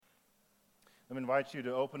Let me invite you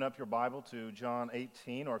to open up your Bible to John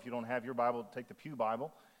 18, or if you don't have your Bible, take the Pew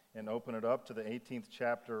Bible and open it up to the 18th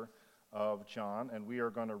chapter of John. And we are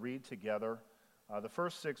going to read together the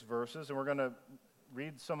first 6 verses, and we're going to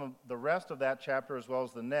read some of the rest of that chapter as well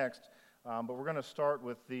as the next. But we're going to start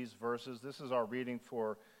with these verses. This is our reading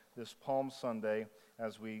for this Palm Sunday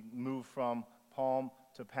as we move from Palm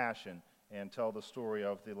to Passion and tell the story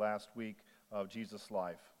of the last week of Jesus'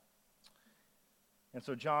 life. And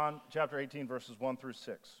so John chapter 18, verses 1 through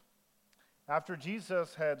 6. After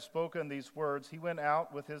Jesus had spoken these words, he went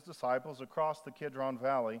out with his disciples across the Kidron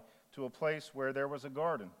Valley to a place where there was a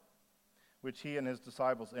garden, which he and his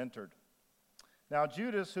disciples entered. Now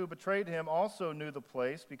Judas, who betrayed him, also knew the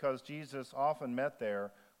place because Jesus often met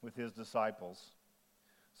there with his disciples.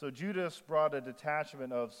 So Judas brought a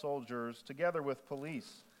detachment of soldiers together with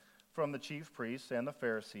police from the chief priests and the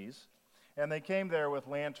Pharisees, and they came there with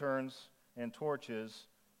lanterns and torches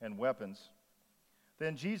and weapons.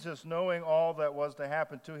 Then Jesus, knowing all that was to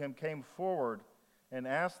happen to him, came forward and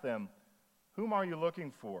asked them, "Whom are you looking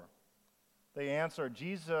for?" They answered,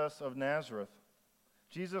 "Jesus of Nazareth."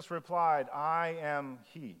 Jesus replied, "I am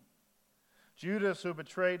he." Judas, who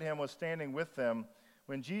betrayed him, was standing with them.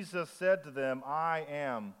 When Jesus said to them, "I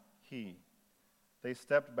am he," they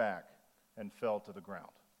stepped back and fell to the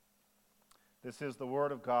ground. This is the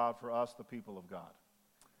word of God for us, the people of God.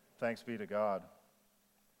 Thanks be to God.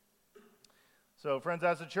 So, friends,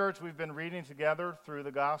 as a church, we've been reading together through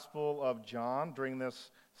the Gospel of John during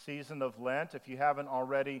this season of Lent. If you haven't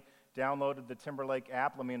already downloaded the Timberlake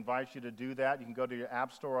app, let me invite you to do that. You can go to your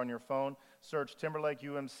app store on your phone, search Timberlake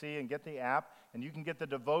UMC, and get the app, and you can get the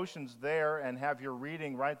devotions there and have your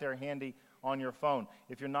reading right there handy on your phone.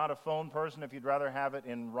 If you're not a phone person, if you'd rather have it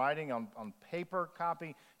in writing on paper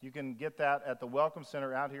copy, you can get that at the Welcome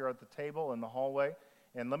Center out here at the table in the hallway.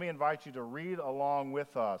 And let me invite you to read along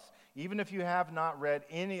with us. Even if you have not read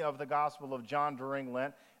any of the Gospel of John during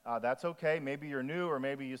Lent, that's okay. Maybe you're new, or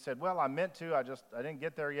maybe you said, well, I meant to, I didn't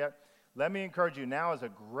get there yet. Let me encourage you, now is a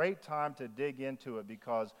great time to dig into it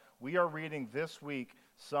because we are reading this week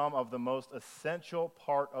some of the most essential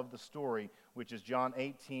part of the story, which is John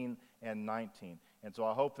 18 and 19. And so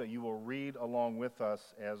I hope that you will read along with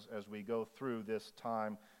us as we go through this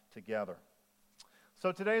time together.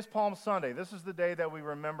 So today's Palm Sunday. This is the day that we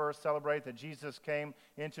celebrate that Jesus came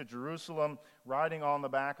into Jerusalem riding on the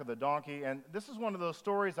back of the donkey. And this is one of those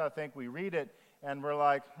stories, I think, we read it and we're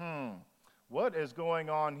like, what is going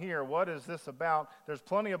on here? What is this about? There's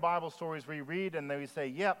plenty of Bible stories we read and then we say,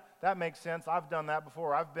 yep, that makes sense. I've done that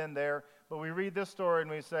before. I've been there. But we read this story and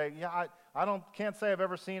we say, yeah, I can't say I've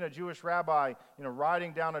ever seen a Jewish rabbi,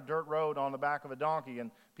 riding down a dirt road on the back of a donkey and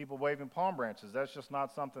people waving palm branches. That's just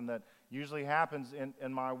not something that usually happens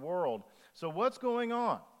in my world. So what's going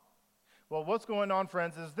on? Well, what's going on,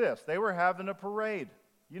 friends, is this. They were having a parade.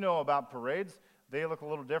 You know about parades. They look a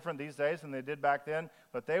little different these days than they did back then,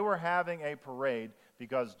 but they were having a parade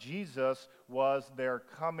because Jesus was their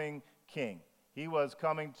coming king. He was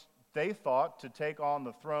coming, they thought, to take on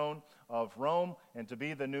the throne of Rome and to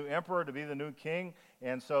be the new emperor, to be the new king.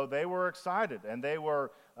 And so they were excited, and they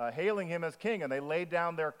were hailing him as king, and they laid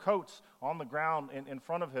down their coats on the ground in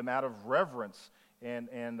front of him out of reverence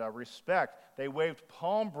and respect. They waved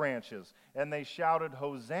palm branches, and they shouted,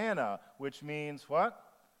 "Hosanna," which means what?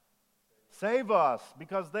 Save us,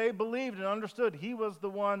 because they believed and understood he was the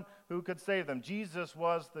one who could save them. Jesus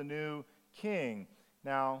was the new king.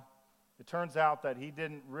 Now, it turns out that he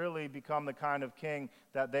didn't really become the kind of king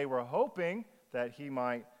that they were hoping that he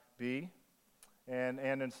might be. And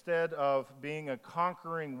instead of being a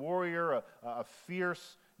conquering warrior, a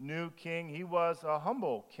fierce new king, he was a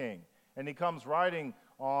humble king. And he comes riding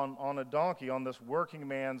on a donkey, on this working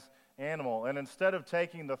man's animal. And instead of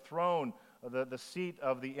taking the throne, the seat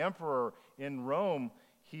of the emperor in Rome,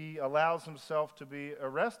 he allows himself to be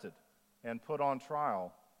arrested and put on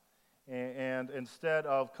trial. And instead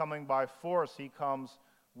of coming by force, he comes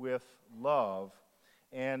with love.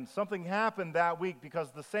 And something happened that week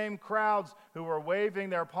because the same crowds who were waving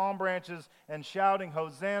their palm branches and shouting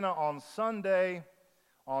Hosanna on Sunday,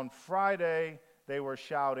 on Friday, they were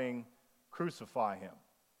shouting, "Crucify him."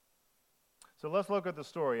 So let's look at the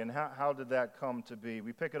story and how did that come to be.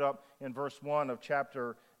 We pick it up in verse 1 of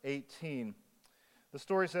chapter 18. The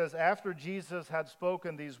story says, after Jesus had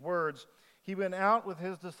spoken these words, he went out with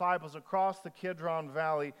his disciples across the Kidron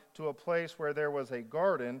Valley to a place where there was a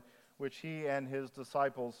garden, which he and his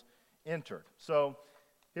disciples entered. So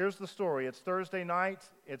here's the story. It's Thursday night.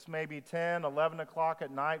 It's maybe 10, 11 o'clock at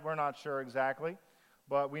night. We're not sure exactly.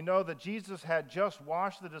 But we know that Jesus had just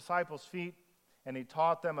washed the disciples' feet, and he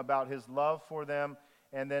taught them about his love for them.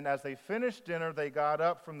 And then as they finished dinner, they got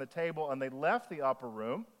up from the table and they left the upper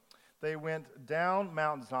room. They went down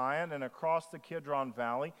Mount Zion and across the Kidron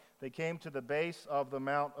Valley. They came to the base of the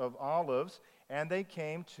Mount of Olives, and they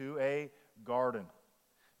came to a garden.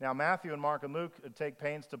 Now, Matthew and Mark and Luke take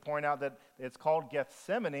pains to point out that it's called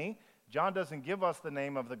Gethsemane. John doesn't give us the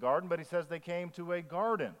name of the garden, but he says they came to a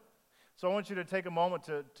garden. So I want you to take a moment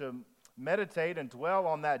to meditate and dwell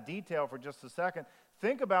on that detail for just a second.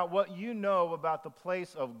 Think about what you know about the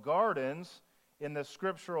place of gardens in the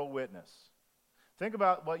scriptural witness. Think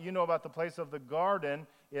about what you know about the place of the garden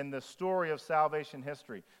in the story of salvation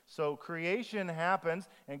history. So creation happens,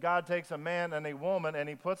 and God takes a man and a woman, and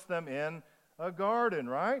he puts them in a garden,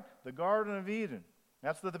 right? The Garden of Eden.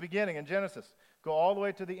 That's the beginning in Genesis. Go all the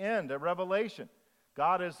way to the end at Revelation.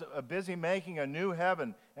 God is busy making a new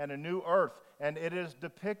heaven and a new earth, and it is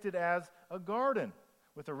depicted as a garden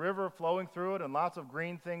with a river flowing through it and lots of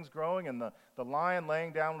green things growing, and the lion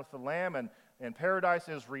laying down with the lamb, and paradise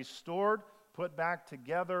is restored, put back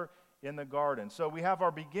together in the garden. So we have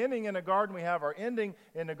our beginning in a garden, we have our ending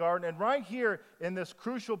in a garden, and right here in this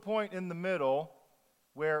crucial point in the middle,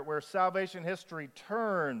 where salvation history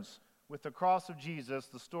turns with the cross of Jesus,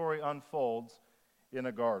 the story unfolds in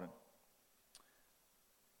a garden.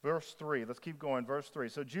 Verse 3, let's keep going. Verse 3.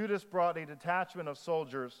 So Judas brought a detachment of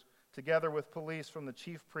soldiers together with police from the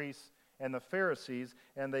chief priests and the Pharisees,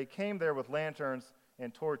 and they came there with lanterns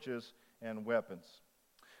and torches and weapons.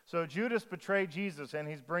 So Judas betrayed Jesus, and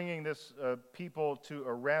he's bringing this people to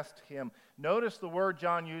arrest him. Notice the word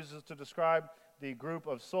John uses to describe the group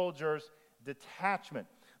of soldiers, detachment.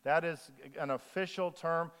 That is an official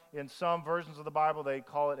term. In some versions of the Bible, they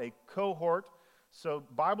call it a cohort. So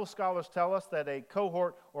Bible scholars tell us that a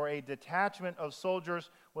cohort or a detachment of soldiers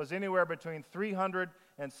was anywhere between 300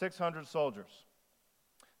 and 600 soldiers.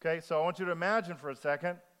 Okay, so I want you to imagine for a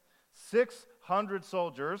second, 600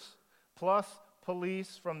 soldiers plus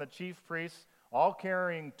police from the chief priests, all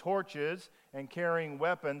carrying torches and carrying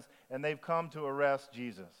weapons, and they've come to arrest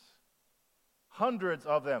Jesus. Hundreds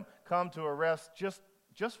of them come to arrest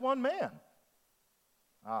just one man.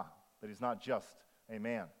 But he's not just a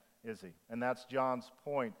man, is he? And that's John's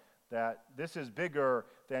point, that this is bigger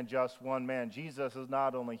than just one man. Jesus is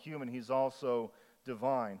not only human, he's also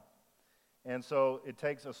divine. And so it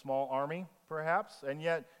takes a small army, perhaps, and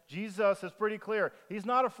yet Jesus is pretty clear. He's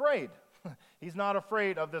not afraid. He's not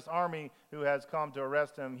afraid of this army who has come to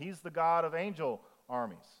arrest him. He's the God of angel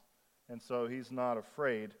armies, and so he's not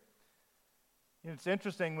afraid. It's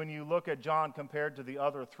interesting when you look at John compared to the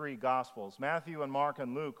other three Gospels. Matthew and Mark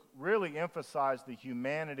and Luke really emphasize the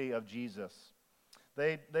humanity of Jesus.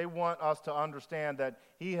 They want us to understand that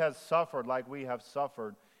he has suffered like we have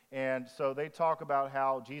suffered. And so they talk about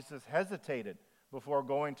how Jesus hesitated before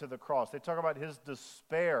going to the cross. They talk about his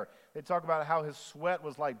despair. They talk about how his sweat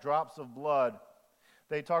was like drops of blood.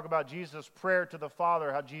 They talk about Jesus' prayer to the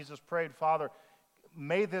Father, how Jesus prayed, Father,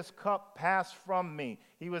 may this cup pass from me.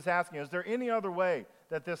 He was asking, is there any other way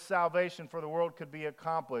that this salvation for the world could be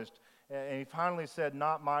accomplished? And he finally said,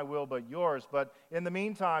 not my will, but yours. But in the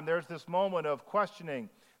meantime, there's this moment of questioning.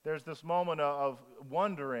 There's this moment of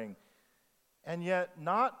wondering. And yet,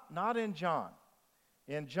 not in John.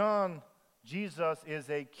 In John, Jesus is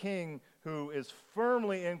a king who is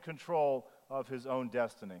firmly in control of his own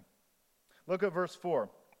destiny. Look at verse 4.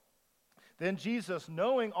 Then Jesus,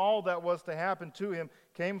 knowing all that was to happen to him,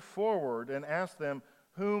 came forward and asked them,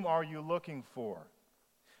 whom are you looking for?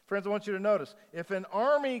 Friends, I want you to notice, if an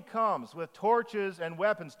army comes with torches and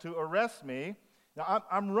weapons to arrest me, now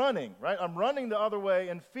I'm running, right? I'm running the other way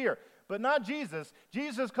in fear. But not Jesus.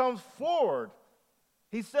 Jesus comes forward.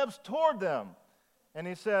 He steps toward them, and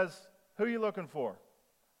he says, who are you looking for?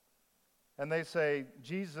 And they say,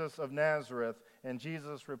 Jesus of Nazareth. And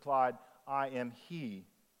Jesus replied, I am he.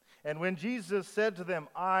 And when Jesus said to them,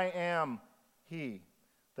 I am he,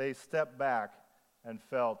 they stepped back and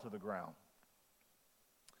fell to the ground.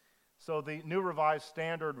 So the New Revised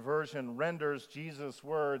Standard Version renders Jesus'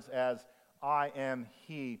 words as, I am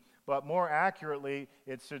he. But more accurately,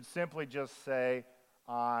 it should simply just say,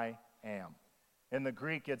 I am. In the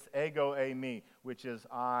Greek, it's ego eimi, which is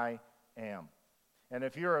I am. And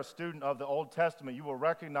if you're a student of the Old Testament, you will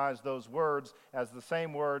recognize those words as the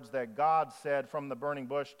same words that God said from the burning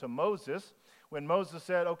bush to Moses. When Moses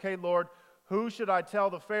said, okay, Lord, who should I tell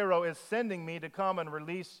the Pharaoh is sending me to come and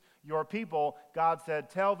release your people? God said,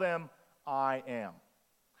 tell them I am.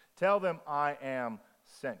 Tell them I am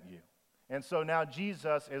sent you. And so now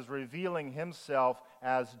Jesus is revealing himself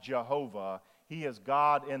as Jehovah. He is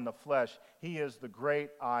God in the flesh. He is the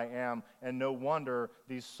great I am. And no wonder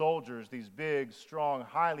these soldiers, these big, strong,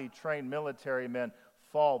 highly trained military men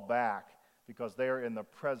fall back because they are in the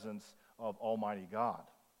presence of Almighty God.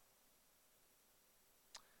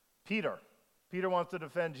 Peter wants to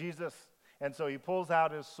defend Jesus, and so he pulls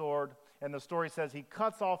out his sword, and the story says he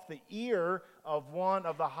cuts off the ear of one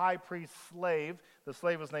of the high priest's slave. The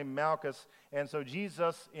slave was named Malchus, and so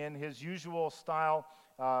Jesus, in his usual style,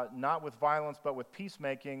 not with violence but with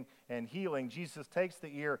peacemaking and healing, Jesus takes the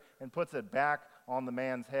ear and puts it back on the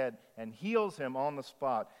man's head and heals him on the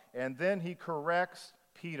spot. And then he corrects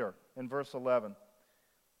Peter in verse 11.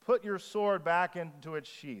 Put your sword back into its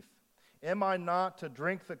sheath. Am I not to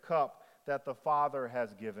drink the cup that the Father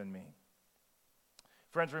has given me?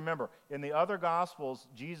 Friends, remember, in the other Gospels,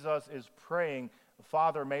 Jesus is praying,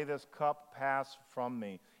 Father, may this cup pass from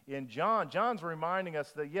me. In John's reminding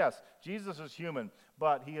us that, yes, Jesus is human,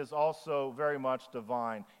 but he is also very much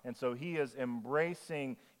divine. And so he is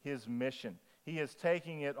embracing his mission. He is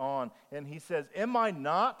taking it on. And he says, am I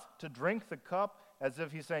not to drink the cup? As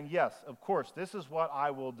if he's saying, yes, of course, this is what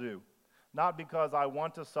I will do. Not because I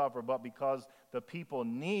want to suffer, but because the people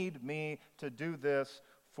need me to do this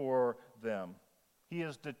for them. He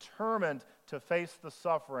is determined to face the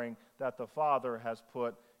suffering that the Father has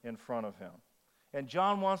put in front of him. And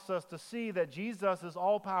John wants us to see that Jesus is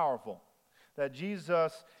all-powerful, that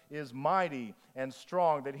Jesus is mighty and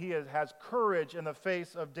strong, that he has courage in the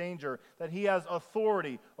face of danger, that he has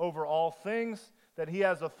authority over all things, that he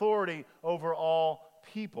has authority over all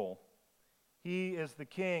people. He is the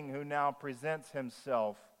king who now presents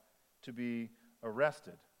himself to be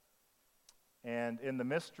arrested. And in the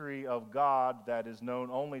mystery of God that is known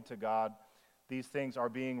only to God, these things are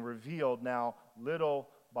being revealed now little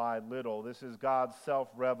by little. This is God's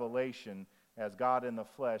self-revelation as God in the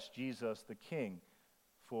flesh, Jesus the King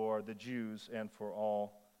for the Jews and for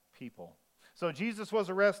all people. So Jesus was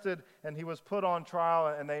arrested and he was put on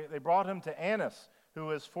trial, and they brought him to Annas,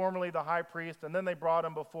 who is formerly the high priest, and then they brought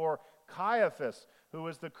him before Caiaphas, who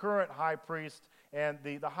is the current high priest. And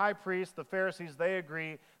the high priest, the Pharisees, they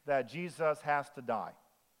agree that Jesus has to die.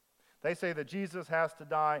 They say that Jesus has to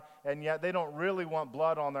die, and yet they don't really want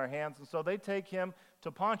blood on their hands, and so they take him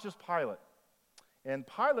to Pontius Pilate. And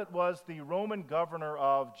Pilate was the Roman governor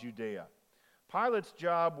of Judea. Pilate's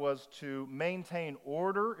job was to maintain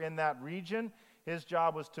order in that region. His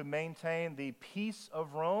job was to maintain the peace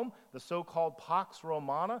of Rome, the so-called Pax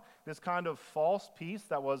Romana, this kind of false peace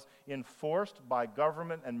that was enforced by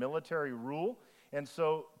government and military rule. And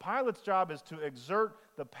so Pilate's job is to exert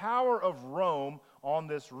the power of Rome on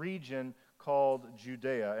this region called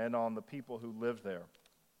Judea and on the people who lived there.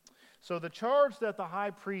 So the charge that the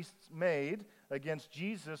high priests made against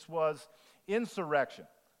Jesus was insurrection.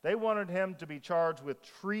 They wanted him to be charged with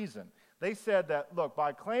treason. They said that, look,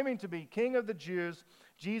 by claiming to be king of the Jews,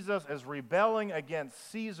 Jesus is rebelling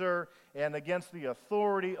against Caesar and against the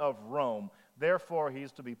authority of Rome. Therefore,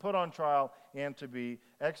 he's to be put on trial and to be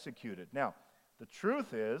executed. Now, the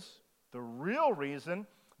truth is, the real reason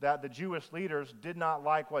that the Jewish leaders did not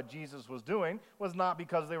like what Jesus was doing was not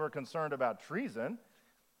because they were concerned about treason.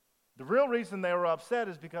 The real reason they were upset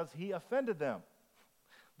is because he offended them.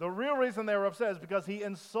 The real reason they were upset is because he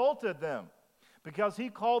insulted them, because he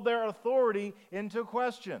called their authority into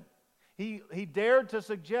question. He dared to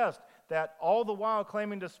suggest that all the while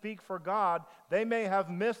claiming to speak for God, they may have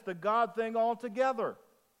missed the God thing altogether.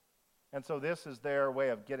 And so this is their way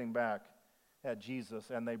of getting back at Jesus,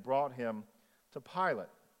 and they brought him to Pilate.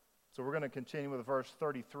 So we're going to continue with verse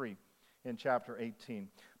 33 in chapter 18.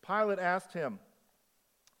 Pilate asked him,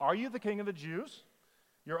 "Are you the king of the Jews?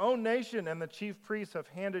 Your own nation and the chief priests have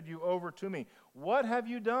handed you over to me. What have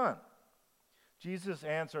you done?" Jesus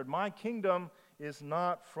answered, "My kingdom is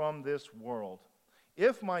not from this world.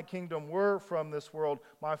 If my kingdom were from this world,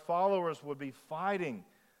 my followers would be fighting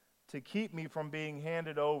to keep me from being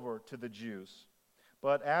handed over to the Jews.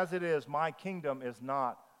 But as it is, my kingdom is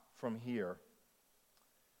not from here."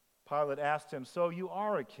 Pilate asked him, "So you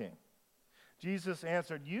are a king?" Jesus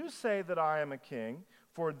answered, "You say that I am a king.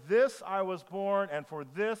 For this I was born, and for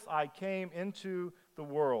this I came into the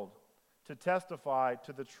world, to testify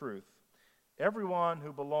to the truth. Everyone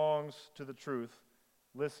who belongs to the truth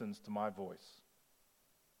listens to my voice."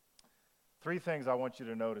 Three things I want you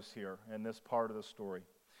to notice here in this part of the story.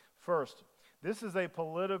 First, this is a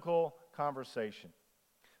political conversation.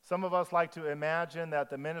 Some of us like to imagine that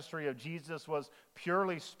the ministry of Jesus was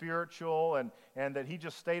purely spiritual and that he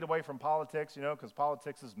just stayed away from politics, because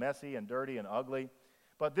politics is messy and dirty and ugly.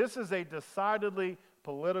 But this is a decidedly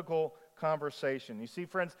political conversation. You see,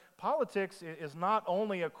 friends, politics is not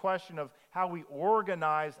only a question of how we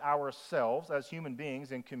organize ourselves as human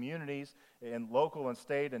beings in communities, in local and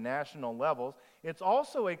state and national levels. It's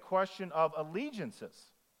also a question of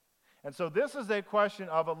allegiances. And so this is a question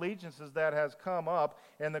of allegiances that has come up.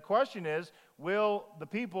 And the question is, will the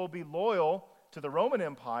people be loyal to the Roman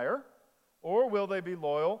Empire, or will they be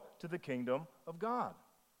loyal to the kingdom of God?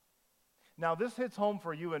 Now, this hits home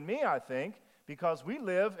for you and me, I think, because we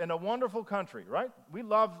live in a wonderful country, right? We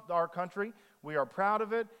love our country. We are proud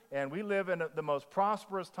of it, and we live in the most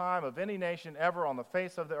prosperous time of any nation ever on the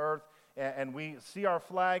face of the earth. And we see our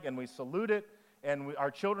flag, and we salute it, and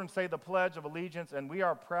our children say the Pledge of Allegiance, and we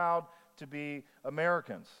are proud to be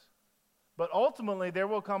Americans. But ultimately, there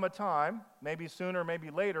will come a time, maybe sooner, maybe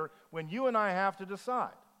later, when you and I have to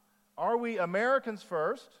decide, are we Americans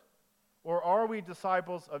first, or are we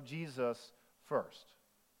disciples of Jesus first?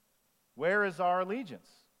 Where is our allegiance?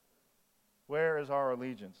 Where is our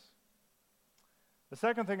allegiance? The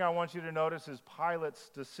second thing I want you to notice is Pilate's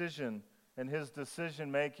decision and his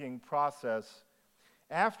decision-making process.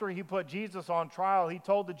 After he put Jesus on trial, he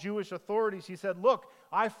told the Jewish authorities, he said, "Look,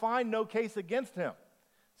 I find no case against him."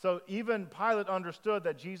 So even Pilate understood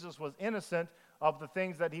that Jesus was innocent of the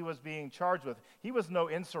things that he was being charged with. He was no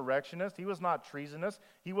insurrectionist. He was not treasonous.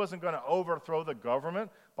 He wasn't going to overthrow the government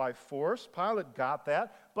by force. Pilate got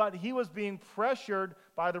that. But he was being pressured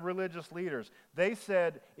by the religious leaders. They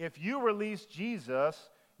said, if you release Jesus,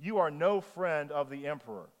 you are no friend of the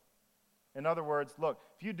emperor. In other words, look,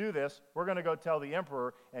 if you do this, we're going to go tell the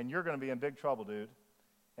emperor, and you're going to be in big trouble, dude.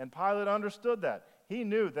 And Pilate understood that. He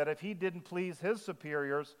knew that if he didn't please his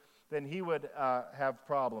superiors, then he would have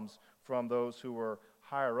problems from those who were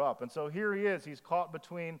higher up. And so here he is. He's caught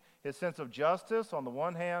between his sense of justice on the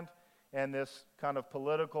one hand and this kind of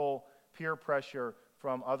political peer pressure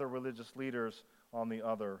from other religious leaders on the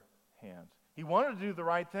other hand. He wanted to do the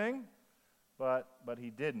right thing, but he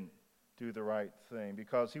didn't do the right thing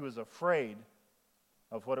because he was afraid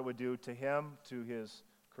of what it would do to him, to his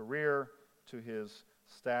career, to his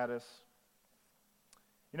status.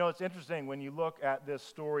 You know, it's interesting when you look at this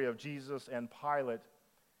story of Jesus and Pilate,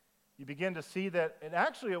 you begin to see that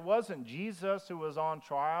it wasn't Jesus who was on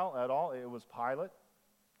trial at all, it was Pilate.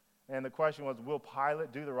 And the question was, will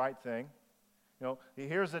Pilate do the right thing? You know,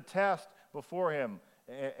 here's a test before him,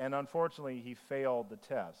 and unfortunately he failed the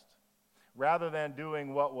test. Rather than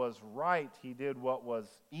doing what was right, he did what was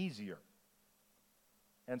easier.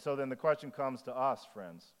 And so then the question comes to us,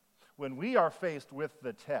 friends. When we are faced with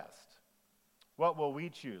the test, what will we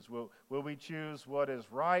choose? Will we choose what is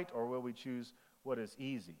right, or will we choose what is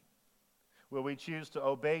easy? Will we choose to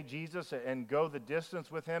obey Jesus and go the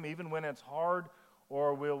distance with him even when it's hard,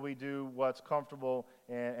 or will we do what's comfortable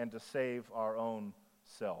and to save our own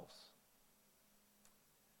selves?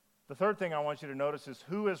 The third thing I want you to notice is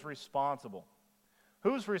who is responsible.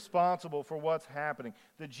 Who's responsible for what's happening?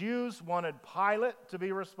 The Jews wanted Pilate to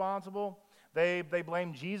be responsible. They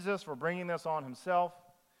blamed Jesus for bringing this on himself.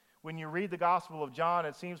 When you read the Gospel of John,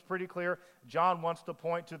 it seems pretty clear. John wants to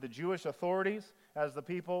point to the Jewish authorities as the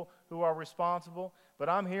people who are responsible. But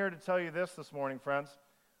I'm here to tell you this morning, friends.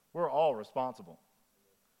 We're all responsible.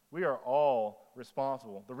 We are all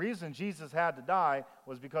responsible. The reason Jesus had to die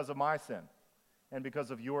was because of my sin and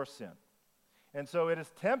because of your sin. And so it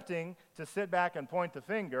is tempting to sit back and point the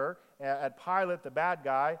finger at Pilate, the bad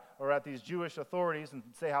guy, or at these Jewish authorities and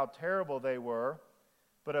say how terrible they were.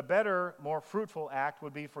 But a better, more fruitful act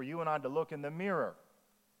would be for you and I to look in the mirror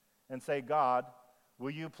and say, God,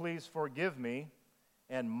 will you please forgive me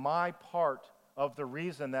and my part of the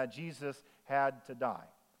reason that Jesus had to die?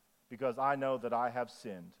 Because I know that I have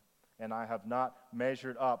sinned and I have not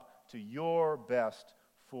measured up to your best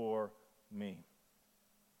for me.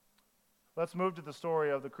 Let's move to the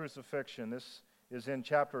story of the crucifixion. This is in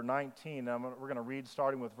chapter 19. We're going to read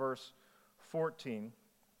starting with verse 14.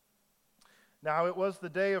 Now it was the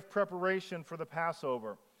day of preparation for the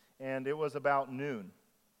Passover, and it was about noon.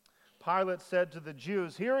 Pilate said to the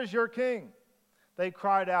Jews, "Here is your king." They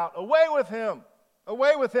cried out, "Away with him!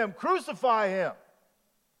 Away with him! Crucify him!"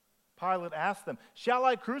 Pilate asked them, "Shall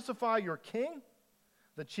I crucify your king?"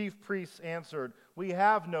 The chief priests answered, "We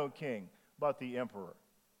have no king but the emperor."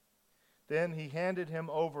 Then he handed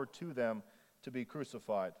him over to them to be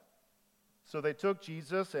crucified. So they took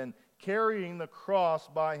Jesus, and carrying the cross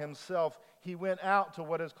by himself, he went out to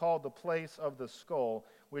what is called the place of the skull,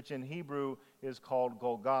 which in Hebrew is called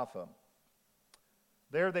Golgotha.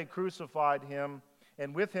 There they crucified him,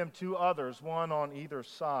 and with him 2 others, one on either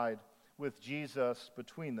side, with Jesus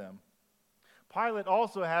between them. Pilate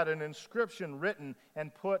also had an inscription written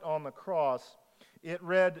and put on the cross. It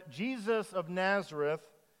read, "Jesus of Nazareth,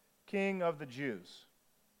 King of the Jews."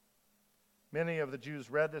 Many of the Jews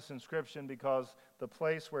read this inscription because the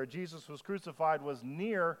place where Jesus was crucified was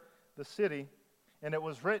near the city, and it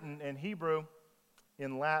was written in Hebrew,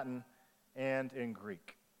 in Latin, and in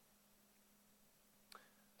Greek.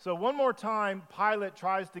 So one more time, Pilate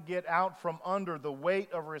tries to get out from under the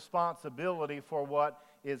weight of responsibility for what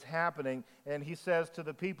is happening. And he says to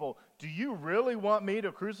the people, "Do you really want me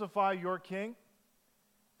to crucify your king?"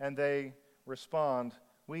 And they respond,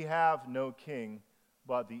 "We have no king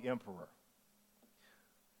but the emperor."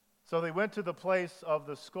 So they went to the place of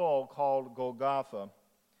the skull called Golgotha,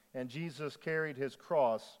 and Jesus carried his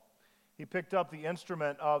cross. He picked up the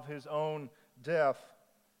instrument of his own death.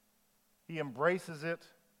 He embraces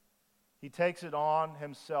it. He takes it on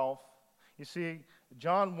himself. You see,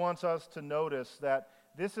 John wants us to notice that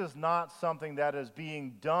this is not something that is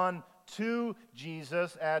being done to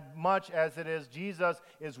Jesus as much as it is Jesus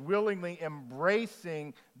is willingly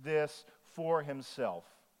embracing this for himself.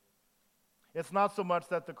 It's not so much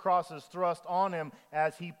that the cross is thrust on him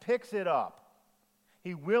as he picks it up.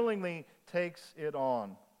 He willingly takes it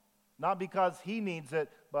on. Not because he needs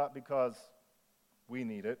it, but because we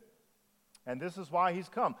need it. And this is why he's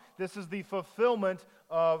come. This is the fulfillment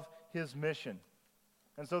of his mission.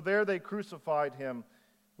 And so there they crucified him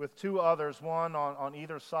with two others, one on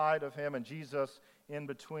either side of him and Jesus in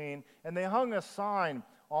between. And they hung a sign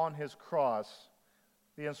on his cross.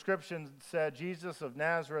 The inscription said, "Jesus of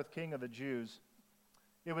Nazareth, King of the Jews."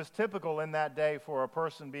 It was typical in that day for a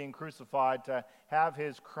person being crucified to have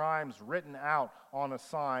his crimes written out on a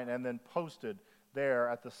sign and then posted there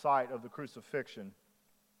at the site of the crucifixion.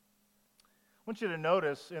 I want you to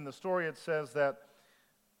notice in the story it says that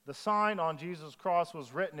the sign on Jesus' cross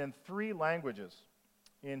was written in 3 languages,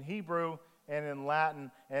 in Hebrew and in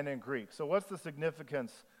Latin and in Greek. So what's the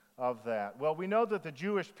significance of that? Well, we know that the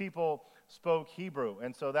Jewish people spoke Hebrew,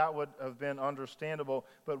 and so that would have been understandable.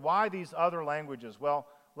 But why these other languages? Well,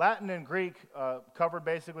 Latin and Greek covered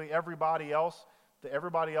basically everybody else.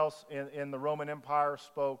 Everybody else in the Roman Empire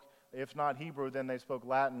spoke, if not Hebrew, then they spoke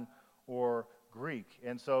Latin or Greek.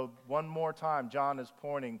 And so one more time, John is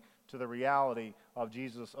pointing to the reality of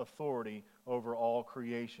Jesus' authority over all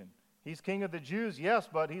creation. He's King of the Jews, yes,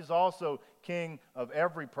 but he's also King of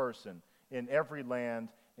every person in every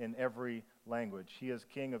land, in every language. He is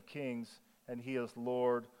King of kings, and he is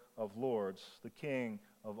Lord of lords, the King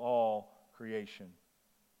of all creation.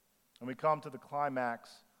 And we come to the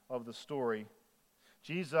climax of the story.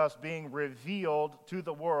 Jesus being revealed to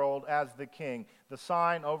the world as the King. The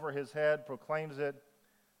sign over his head proclaims it.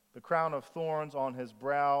 The crown of thorns on his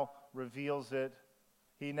brow reveals it.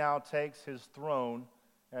 He now takes his throne,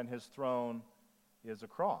 and his throne is a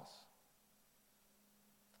cross.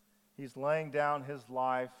 He's laying down his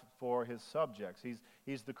life for his subjects.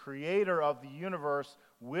 He's the creator of the universe,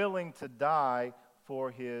 willing to die for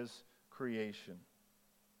his creation.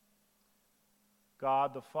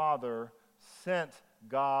 God the Father sent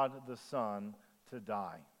God the Son to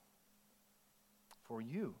die for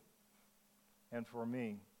you and for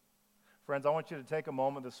me. Friends, I want you to take a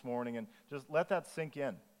moment this morning and just let that sink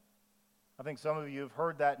in. I think some of you have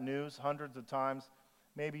heard that news hundreds of times.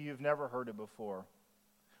 Maybe you've never heard it before.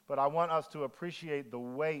 But I want us to appreciate the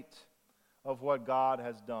weight of what God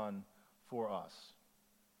has done for us.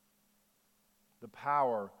 The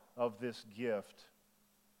power of this gift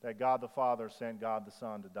that God the Father sent God the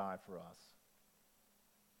Son to die for us.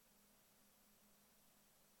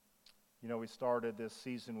 You know, we started this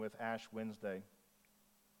season with Ash Wednesday.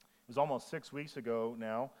 It was almost 6 weeks ago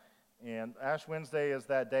now, and Ash Wednesday is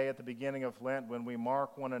that day at the beginning of Lent when we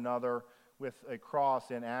mark one another with a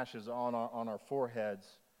cross in ashes on our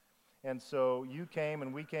foreheads. And so you came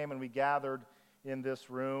and we gathered in this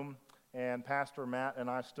room, and Pastor Matt and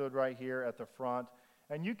I stood right here at the front.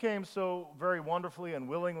 And you came so very wonderfully and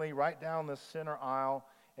willingly right down the center aisle,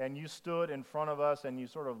 and you stood in front of us and you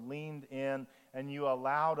sort of leaned in and you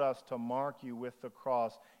allowed us to mark you with the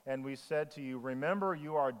cross. And we said to you, "Remember,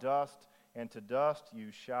 you are dust, and to dust you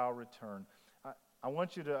shall return." I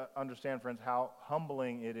want you to understand, friends, how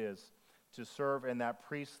humbling it is to serve in that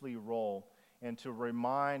priestly role and to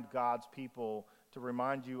remind God's people, to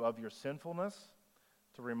remind you of your sinfulness,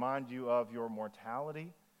 to remind you of your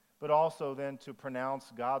mortality, but also then to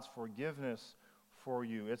pronounce God's forgiveness for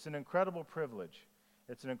you. It's an incredible privilege.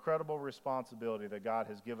 It's an incredible responsibility that God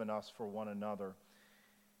has given us for one another.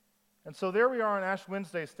 And so there we are on Ash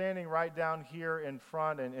Wednesday, standing right down here in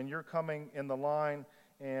front, and you're coming in the line,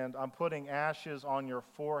 and I'm putting ashes on your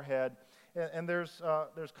forehead. And there's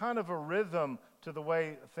kind of a rhythm to the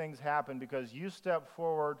way things happen, because you step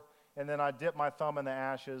forward, and then I dip my thumb in the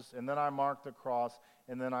ashes, and then I mark the cross,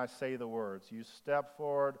 and then I say the words. You step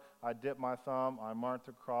forward, I dip my thumb, I mark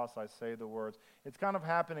the cross, I say the words. It's kind of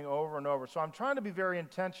happening over and over. So I'm trying to be very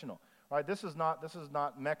intentional. Right? This is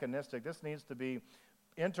not mechanistic. This needs to be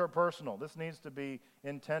interpersonal. This needs to be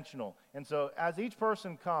intentional. And so as each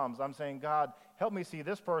person comes, I'm saying, God, help me see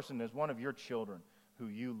this person as one of your children who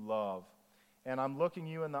you love. And I'm looking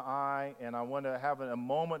you in the eye, and I want to have a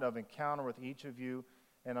moment of encounter with each of you,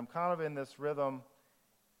 and I'm kind of in this rhythm.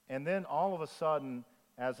 And then all of a sudden,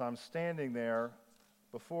 as I'm standing there,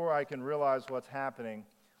 before I can realize what's happening,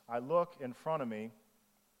 I look in front of me,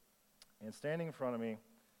 and standing in front of me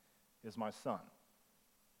is my son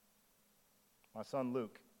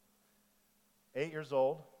Luke, 8 years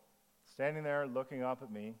old, standing there looking up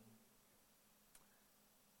at me.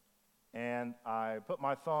 And I put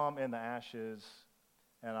my thumb in the ashes,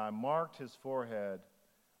 and I marked his forehead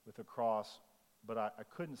with a cross, but I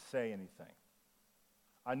couldn't say anything.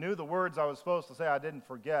 I knew the words I was supposed to say. I didn't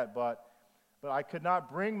forget, but I could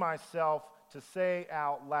not bring myself to say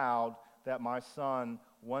out loud that my son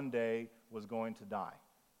one day was going to die.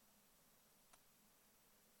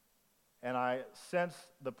 And I sensed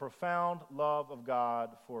the profound love of God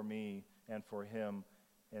for me and for him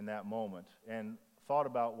in that moment, and thought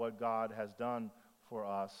about what God has done for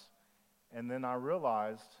us. And then I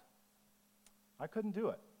realized I couldn't do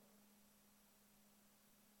it.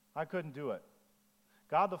 I couldn't do it.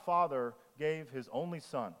 God the Father gave his only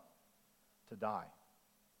son to die.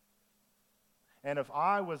 And if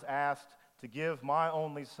I was asked to give my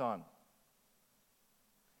only son,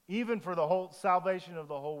 even for the whole salvation of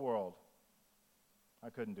the whole world, I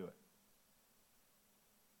couldn't do it.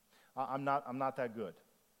 I'm not that good.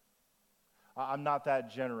 I'm not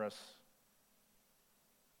that generous.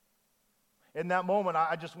 In that moment,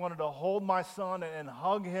 I just wanted to hold my son and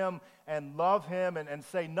hug him and love him and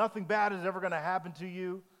say nothing bad is ever going to happen to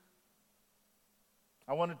you.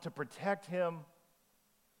 I wanted to protect him,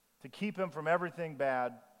 to keep him from everything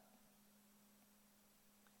bad.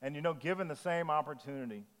 And given the same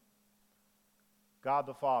opportunity, God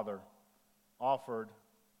the Father offered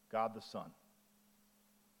God the Son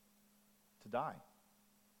to die,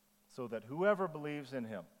 so that whoever believes in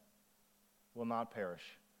him will not perish,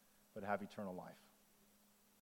 but have eternal life.